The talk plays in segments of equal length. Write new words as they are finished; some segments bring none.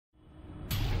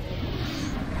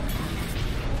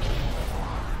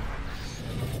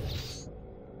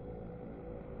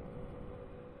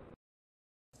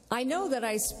I know that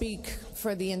I speak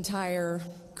for the entire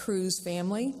Cruz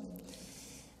family,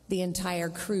 the entire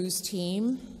Cruz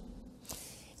team,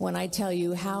 when I tell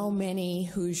you how many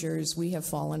Hoosiers we have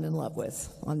fallen in love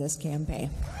with on this campaign.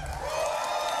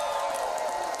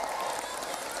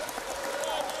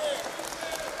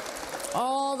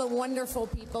 All the wonderful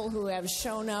people who have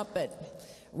shown up at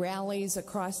rallies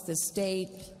across the state,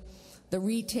 the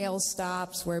retail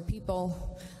stops where people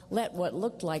let what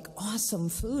looked like awesome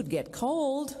food get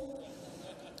cold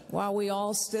while we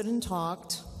all stood and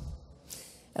talked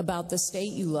about the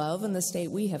state you love and the state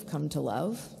we have come to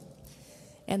love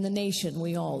and the nation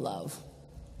we all love.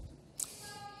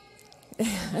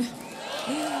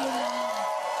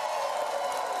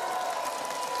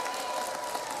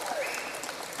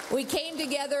 We came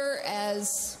together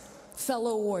as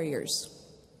fellow warriors,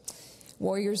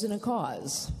 warriors in a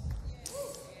cause,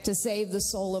 to save the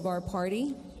soul of our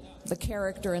party, the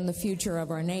character and the future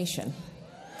of our nation.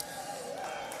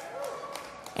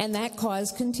 And that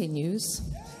cause continues,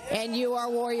 and you are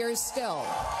warriors still.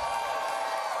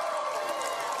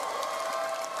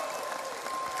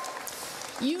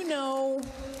 You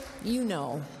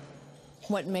know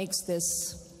what makes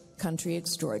this country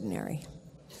extraordinary.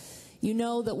 You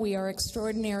know that we are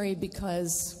extraordinary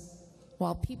because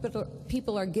while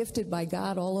people are gifted by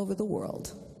God all over the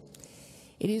world,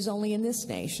 it is only in this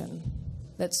nation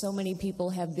that so many people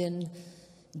have been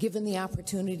given the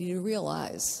opportunity to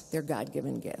realize their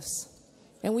God-given gifts.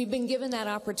 And we've been given that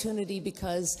opportunity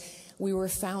because we were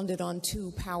founded on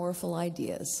two powerful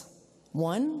ideas.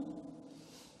 One,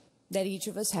 that each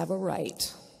of us have a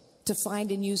right to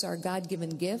find and use our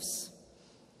God-given gifts,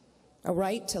 a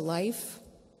right to life,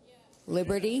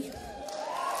 liberty,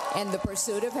 and the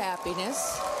pursuit of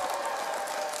happiness.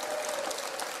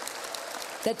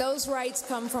 That those rights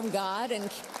come from God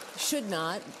and should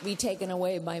not be taken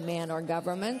away by man or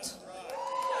government.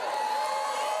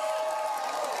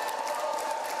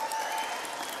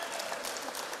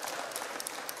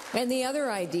 And the other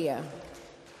idea,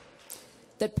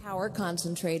 that power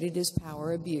concentrated is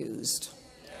power abused.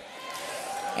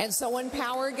 And so when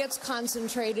power gets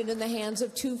concentrated in the hands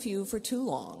of too few for too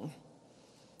long,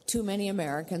 too many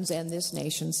Americans and this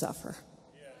nation suffer.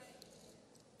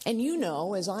 And you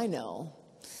know, as I know,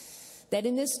 that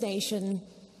in this nation,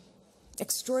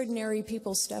 extraordinary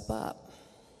people step up.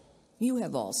 You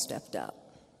have all stepped up.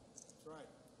 That's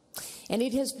right. And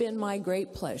it has been my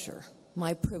great pleasure,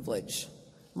 my privilege,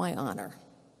 my honor,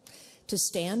 to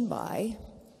stand by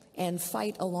and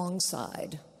fight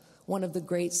alongside one of the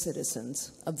great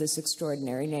citizens of this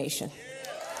extraordinary nation.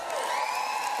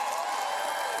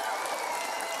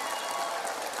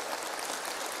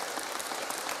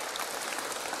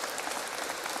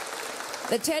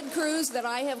 The Ted Cruz that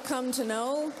I have come to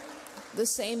know, the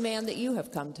same man that you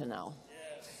have come to know.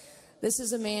 This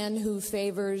is a man who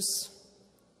favors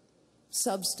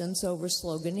substance over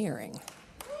sloganeering.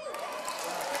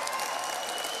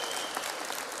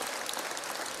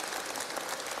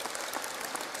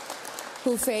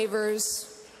 Who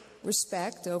favors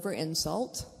respect over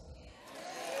insult.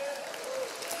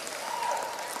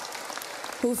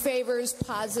 Who favors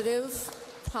positive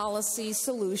policy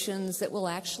solutions that will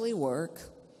actually work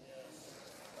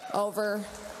over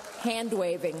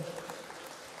hand-waving.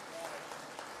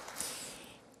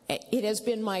 It has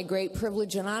been my great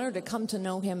privilege and honor to come to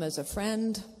know him as a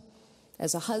friend,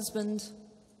 as a husband,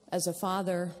 as a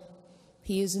father.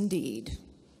 He is indeed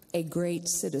a great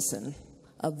citizen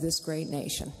of this great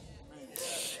nation.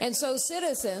 And so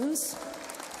citizens,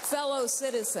 fellow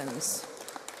citizens,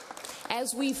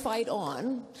 as we fight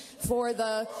on for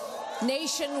the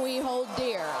nation we hold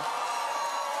dear,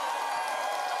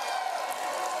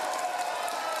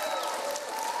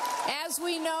 as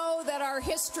we know that our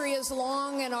history is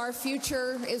long and our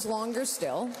future is longer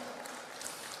still,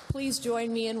 please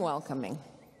join me in welcoming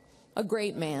a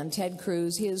great man, Ted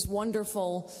Cruz, his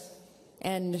wonderful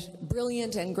and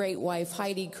brilliant and great wife,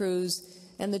 Heidi Cruz,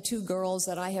 and the two girls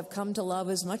that I have come to love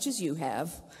as much as you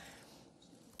have,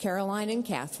 Caroline and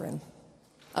Catherine,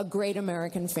 a great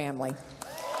American family.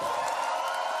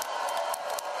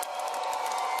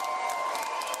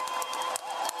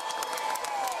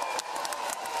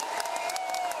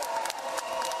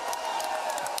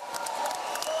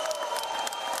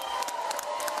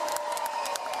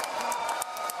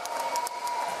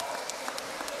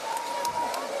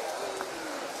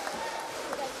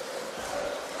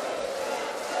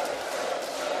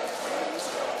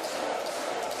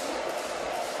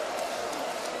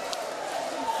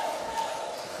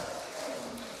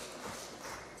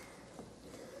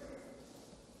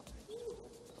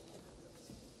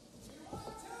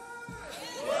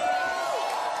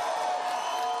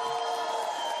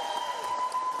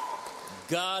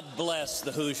 God bless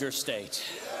the Hoosier State.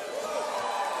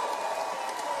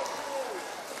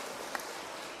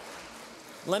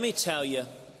 Let me tell you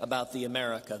about the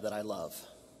America that I love.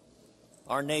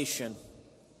 Our nation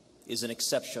is an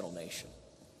exceptional nation.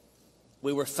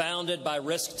 We were founded by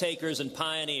risk takers and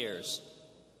pioneers,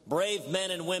 brave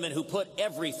men and women who put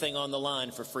everything on the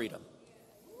line for freedom.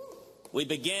 We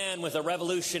began with a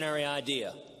revolutionary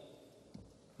idea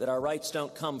that our rights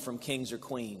don't come from kings or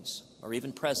queens or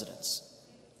even presidents,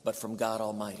 but from God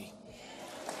Almighty.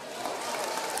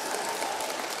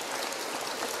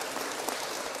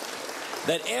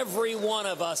 That every one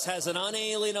of us has an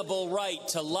unalienable right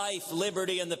to life,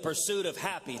 liberty, and the pursuit of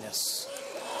happiness.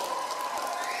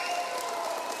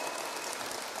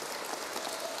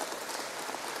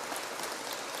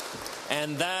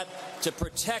 And that to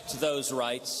protect those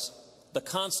rights, the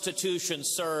Constitution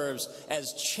serves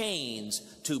as chains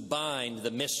to bind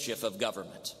the mischief of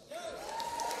government.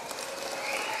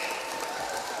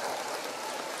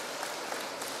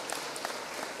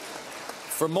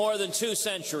 For more than 2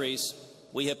 centuries,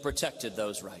 we have protected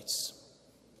those rights.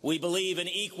 We believe in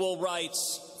equal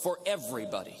rights for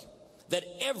everybody, that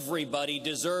everybody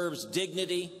deserves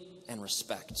dignity and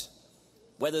respect,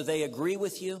 whether they agree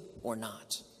with you or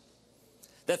not.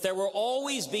 That there will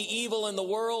always be evil in the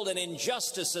world and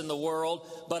injustice in the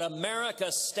world, but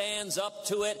America stands up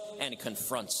to it and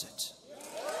confronts it.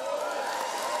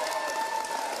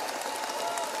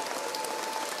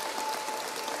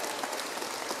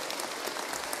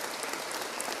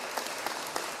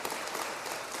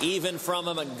 Even from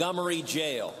a Montgomery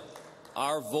jail,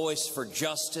 our voice for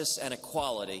justice and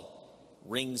equality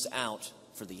rings out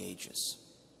for the ages.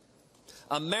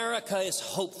 America is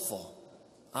hopeful,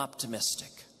 optimistic.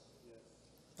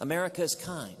 America is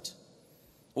kind.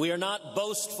 We are not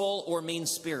boastful or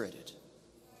mean-spirited.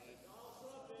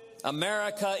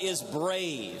 America is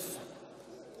brave.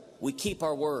 We keep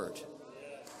our word.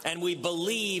 And we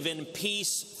believe in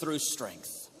peace through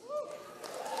strength.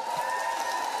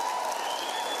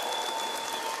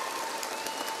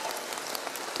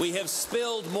 We have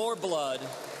spilled more blood,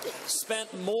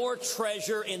 spent more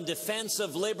treasure in defense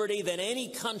of liberty than any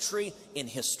country in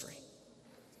history.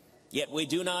 Yet we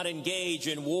do not engage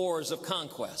in wars of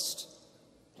conquest.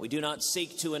 We do not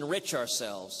seek to enrich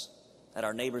ourselves at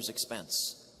our neighbor's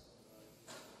expense.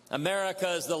 America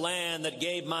is the land that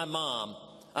gave my mom,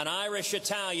 an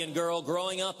Irish-Italian girl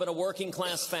growing up in a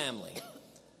working-class family,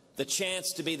 the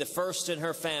chance to be the first in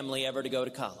her family ever to go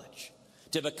to college,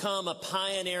 to become a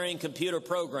pioneering computer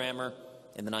programmer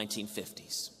in the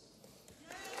 1950s.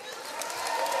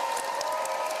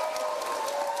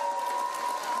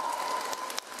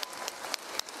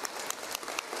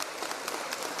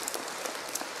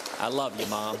 I love you,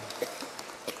 Mom.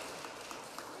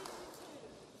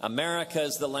 America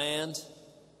is the land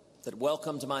that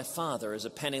welcomed my father as a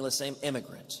penniless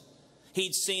immigrant.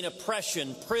 He'd seen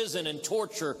oppression, prison, and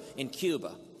torture in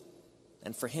Cuba.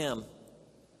 And for him,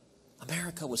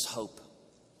 America was hope.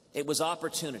 It was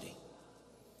opportunity.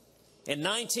 In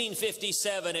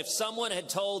 1957, if someone had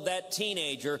told that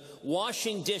teenager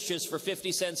washing dishes for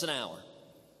 50 cents an hour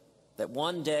that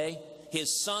one day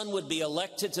his son would be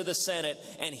elected to the Senate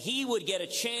and he would get a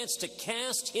chance to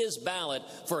cast his ballot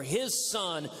for his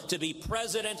son to be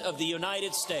President of the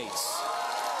United States,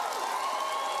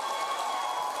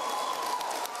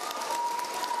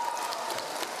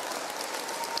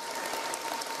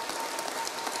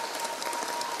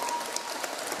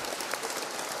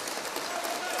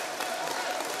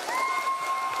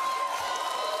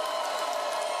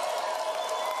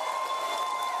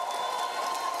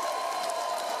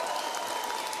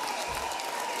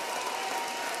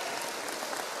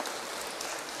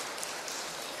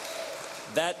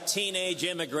 that teenage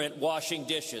immigrant washing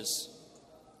dishes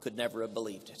could never have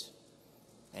believed it.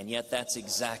 And yet that's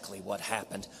exactly what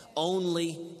happened,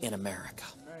 only in America.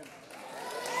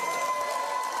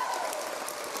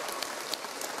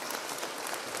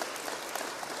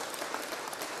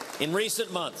 In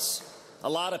recent months, a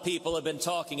lot of people have been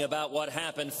talking about what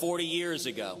happened 40 years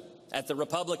ago at the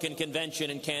Republican convention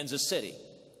in Kansas City,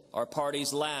 our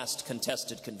party's last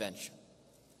contested convention.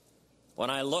 When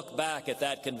I look back at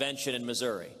that convention in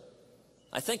Missouri,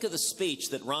 I think of the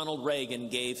speech that Ronald Reagan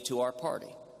gave to our party.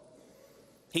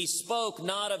 He spoke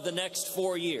not of the next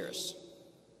 4 years.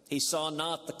 He saw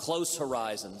not the close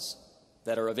horizons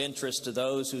that are of interest to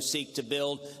those who seek to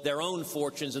build their own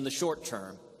fortunes in the short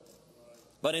term.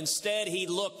 But instead, he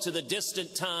looked to the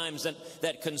distant times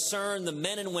that concern the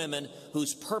men and women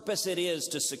whose purpose it is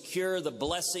to secure the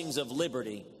blessings of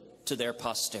liberty to their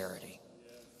posterity.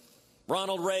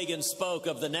 Ronald Reagan spoke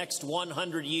of the next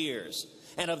 100 years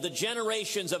and of the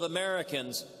generations of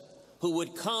Americans who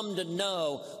would come to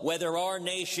know whether our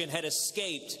nation had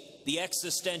escaped the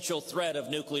existential threat of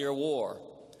nuclear war,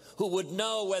 who would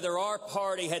know whether our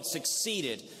party had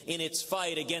succeeded in its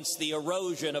fight against the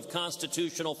erosion of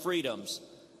constitutional freedoms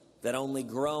that only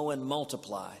grow and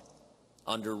multiply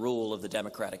under rule of the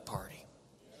Democratic Party.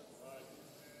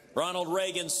 Ronald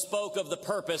Reagan spoke of the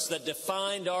purpose that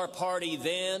defined our party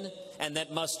then and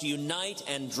that must unite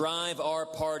and drive our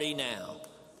party now.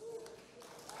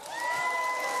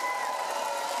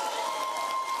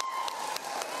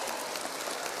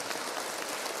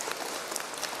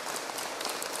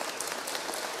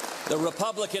 The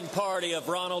Republican Party of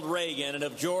Ronald Reagan and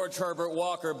of George Herbert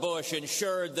Walker Bush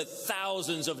ensured that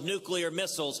thousands of nuclear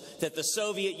missiles that the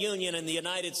Soviet Union and the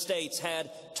United States had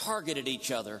targeted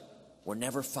each other were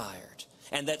never fired,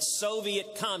 and that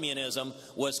Soviet communism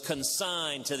was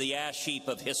consigned to the ash heap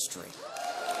of history.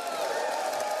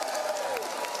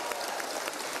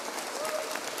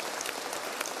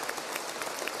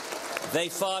 They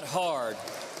fought hard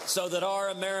so that our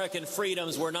American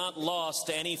freedoms were not lost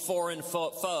to any foreign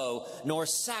foe, nor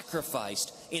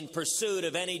sacrificed in pursuit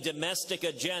of any domestic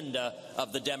agenda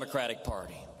of the Democratic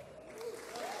Party.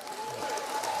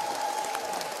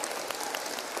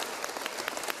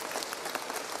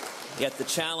 Yet the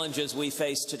challenges we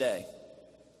face today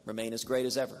remain as great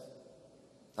as ever.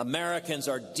 Americans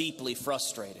are deeply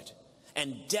frustrated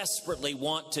and desperately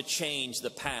want to change the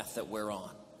path that we're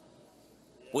on.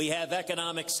 We have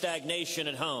economic stagnation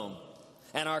at home,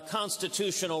 and our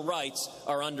constitutional rights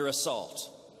are under assault.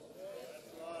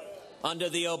 Under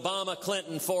the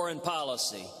Obama-Clinton foreign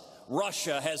policy,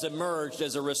 Russia has emerged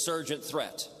as a resurgent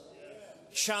threat.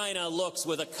 China looks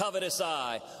with a covetous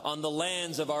eye on the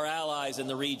lands of our allies in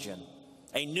the region.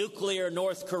 A nuclear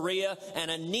North Korea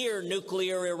and a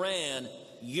near-nuclear Iran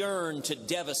yearn to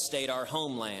devastate our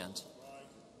homeland.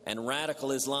 And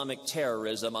radical Islamic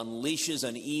terrorism unleashes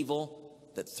an evil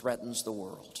that threatens the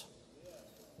world.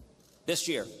 This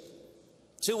year,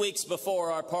 2 weeks before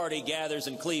our party gathers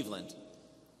in Cleveland,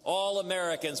 all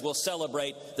Americans will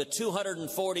celebrate the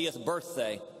 240th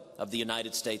birthday of the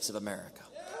United States of America.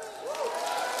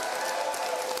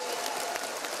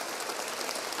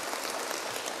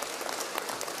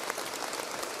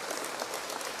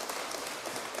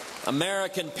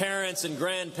 American parents and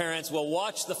grandparents will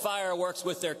watch the fireworks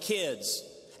with their kids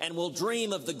and will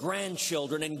dream of the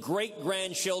grandchildren and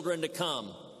great-grandchildren to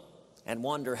come and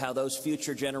wonder how those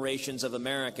future generations of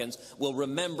Americans will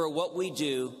remember what we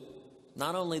do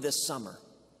not only this summer,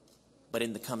 but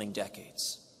in the coming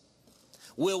decades.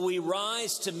 Will we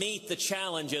rise to meet the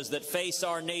challenges that face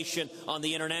our nation on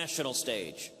the international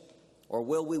stage, or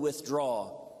will we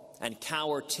withdraw and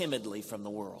cower timidly from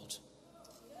the world?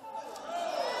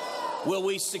 Will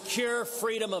we secure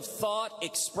freedom of thought,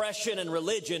 expression, and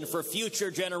religion for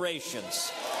future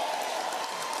generations?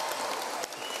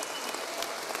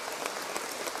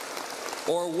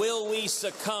 Or will we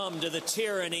succumb to the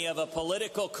tyranny of a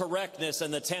political correctness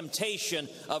and the temptation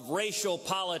of racial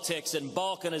politics and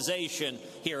balkanization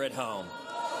here at home?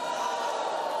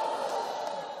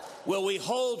 Will we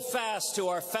hold fast to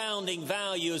our founding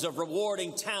values of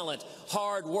rewarding talent,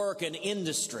 hard work, and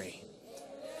industry?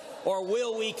 Or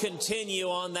will we continue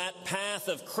on that path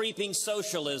of creeping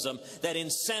socialism that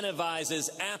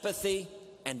incentivizes apathy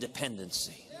and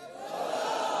dependency?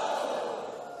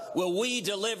 Will we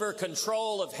deliver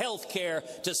control of health care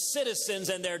to citizens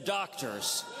and their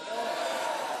doctors?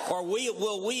 Or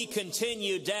will we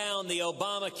continue down the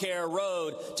Obamacare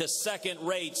road to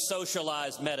second-rate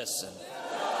socialized medicine?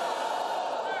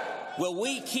 Will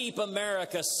we keep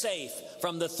America safe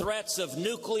from the threats of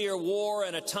nuclear war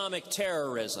and atomic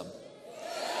terrorism?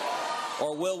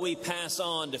 Or will we pass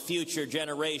on to future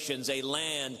generations a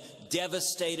land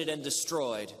devastated and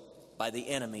destroyed by the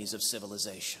enemies of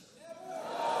civilization?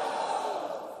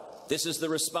 This is the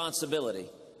responsibility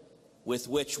with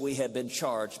which we have been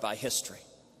charged by history.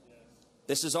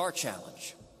 This is our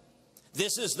challenge.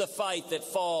 This is the fight that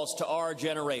falls to our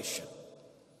generation.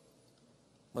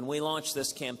 When we launched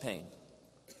this campaign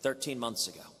 13 months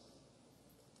ago,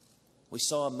 we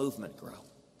saw a movement grow.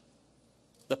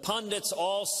 The pundits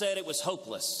all said it was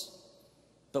hopeless,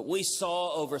 but we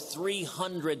saw over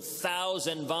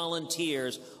 300,000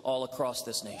 volunteers all across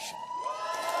this nation.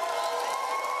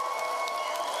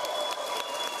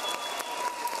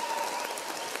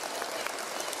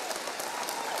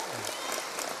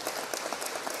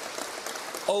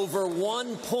 Over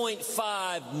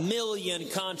 1.5 million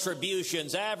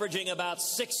contributions, averaging about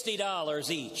 $60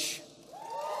 each.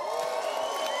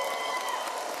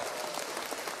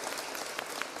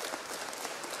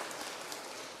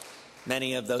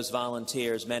 Many of those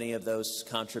volunteers, many of those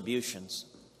contributions,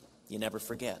 you never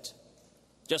forget.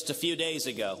 Just a few days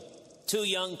ago, 2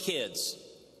 young kids,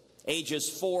 ages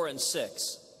 4 and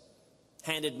 6,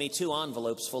 handed me 2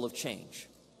 envelopes full of change.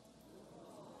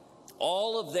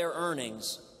 All of their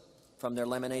earnings from their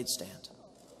lemonade stand.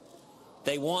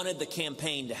 They wanted the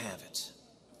campaign to have it.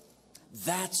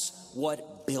 That's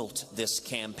what built this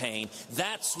campaign.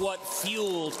 That's what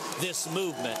fueled this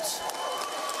movement.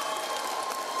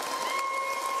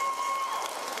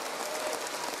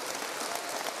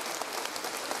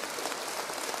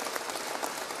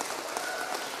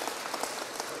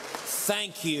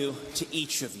 Thank you to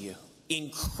each of you,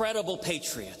 incredible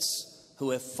patriots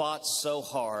who have fought so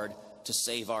hard to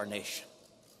save our nation.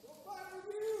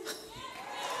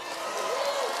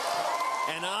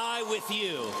 And I with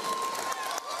you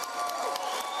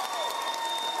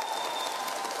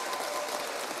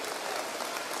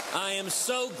I am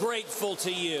so grateful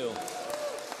to you,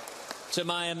 to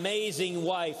my amazing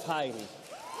wife, Heidi.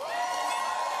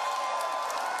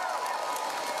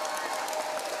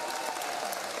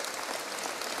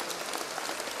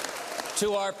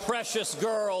 To our precious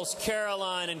girls,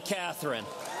 Caroline and Catherine.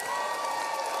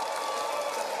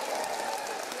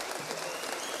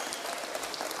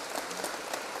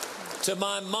 To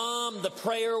my mom, the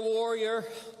prayer warrior.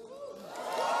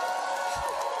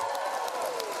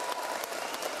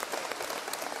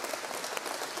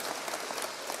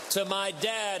 To my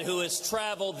dad, who has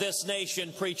traveled this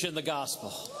nation preaching the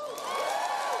gospel.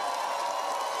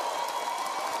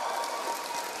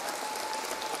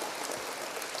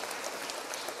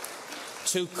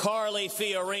 To Carly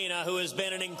Fiorina, who has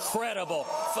been an incredible,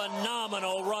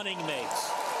 phenomenal running mate.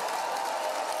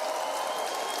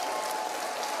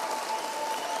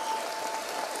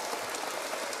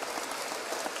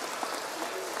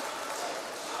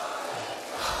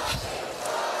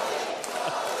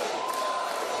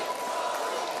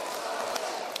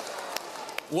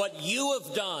 What you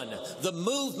have done, the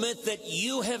movement that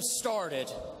you have started,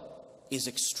 is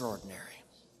extraordinary.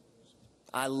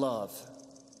 I love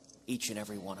each and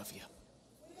every one of you.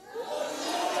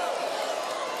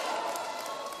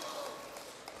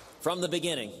 From the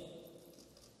beginning,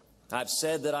 I've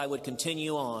said that I would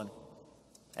continue on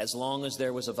as long as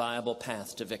there was a viable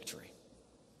path to victory.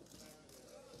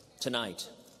 Tonight,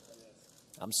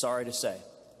 I'm sorry to say,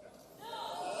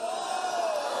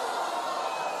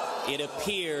 it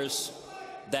appears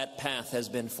that path has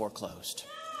been foreclosed.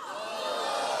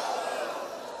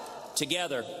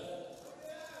 Together,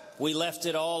 we left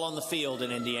it all on the field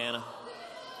in Indiana.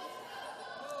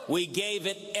 We gave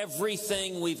it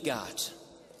everything we've got.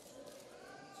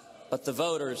 But the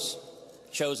voters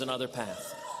chose another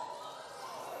path.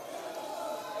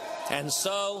 And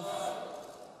so,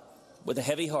 with a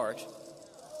heavy heart,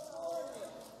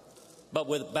 but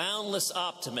with boundless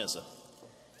optimism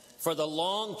for the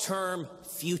long-term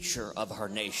future of our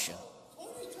nation,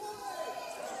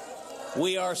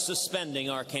 we are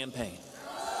suspending our campaign.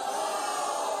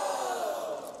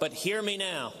 But hear me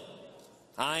now,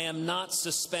 I am not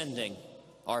suspending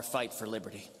our fight for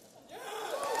liberty.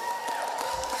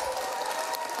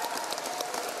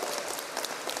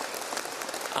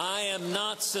 I am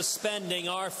not suspending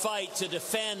our fight to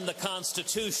defend the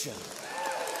Constitution,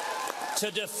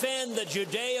 to defend the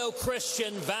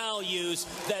Judeo-Christian values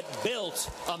that built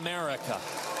America.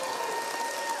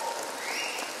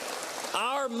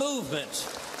 Our movement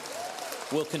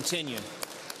will continue.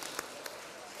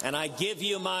 And I give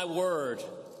you my word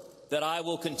that I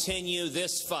will continue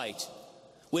this fight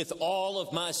with all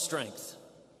of my strength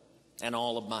and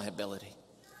all of my ability.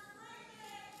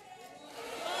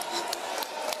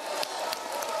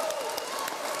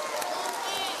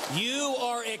 You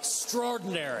are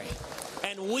extraordinary,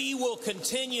 and we will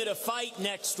continue to fight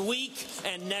next week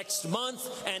and next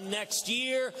month and next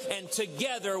year, and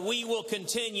together we will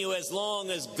continue as long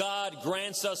as God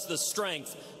grants us the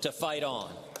strength to fight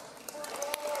on.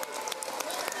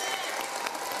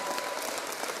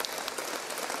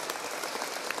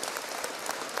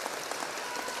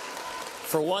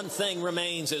 For one thing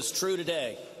remains as true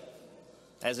today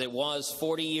as it was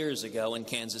 40 years ago in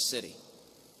Kansas City.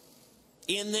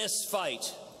 In this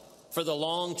fight for the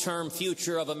long-term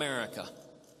future of America,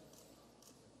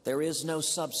 there is no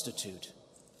substitute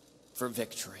for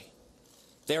victory.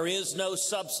 There is no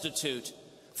substitute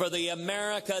for the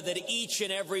America that each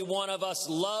and every one of us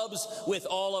loves with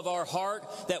all of our heart,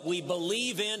 that we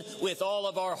believe in with all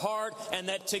of our heart, and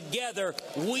that together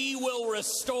we will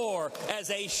restore as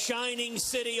a shining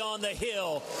city on the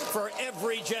hill for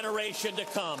every generation to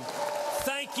come.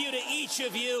 Thank you to each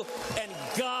of you, and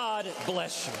God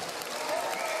bless you.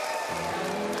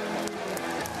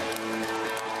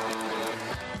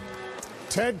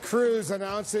 Ted Cruz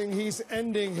announcing he's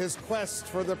ending his quest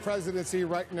for the presidency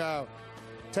right now.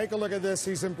 Take a look at this.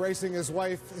 He's embracing his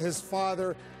wife, his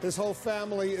father. His whole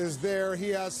family is there. He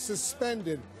has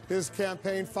suspended his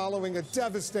campaign following a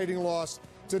devastating loss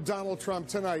to Donald Trump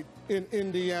tonight in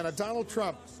Indiana. Donald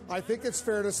Trump, I think it's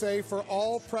fair to say, for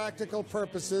all practical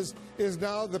purposes, is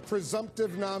now the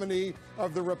presumptive nominee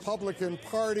of the Republican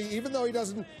Party, even though he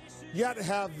doesn't yet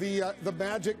have the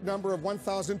magic number of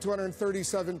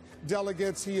 1,237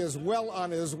 delegates. He is well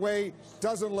on his way.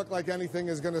 Doesn't look like anything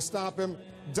is going to stop him.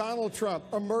 Donald Trump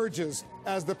emerges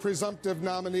as the presumptive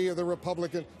nominee of the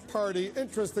Republican Party.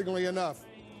 Interestingly enough,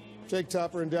 Jake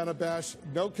Tapper and Dana Bash,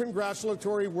 no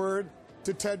congratulatory word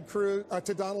to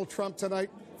to Donald Trump tonight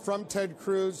from Ted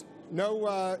Cruz.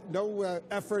 No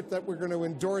effort that we're going to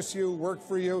endorse you, work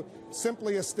for you.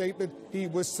 Simply a statement. He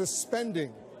was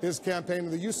suspending his campaign.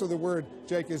 And the use of the word,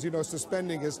 Jake, as you know,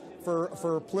 suspending is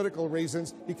for political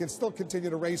reasons. He can still continue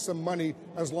to raise some money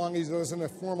as long as he doesn't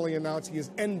formally announce he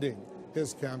is ending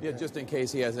his campaign. Yeah, just in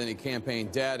case he has any campaign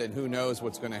debt, and who knows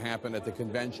what's going to happen at the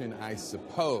convention, I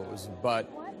suppose. But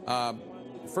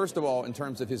first of all, in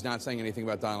terms of his not saying anything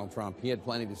about Donald Trump, he had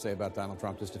plenty to say about Donald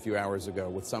Trump just a few hours ago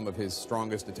with some of his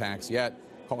strongest attacks yet,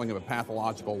 calling him a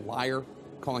pathological liar,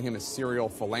 calling him a serial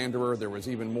philanderer. There was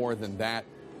even more than that.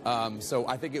 So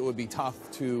I think it would be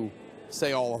tough to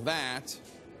say all of that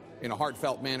in a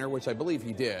heartfelt manner, which I believe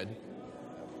he did,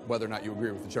 whether or not you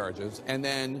agree with the charges, and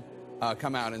then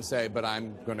come out and say, but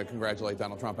I'm going to congratulate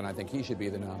Donald Trump and I think he should be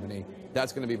the nominee.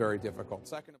 That's going to be very difficult.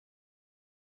 Second.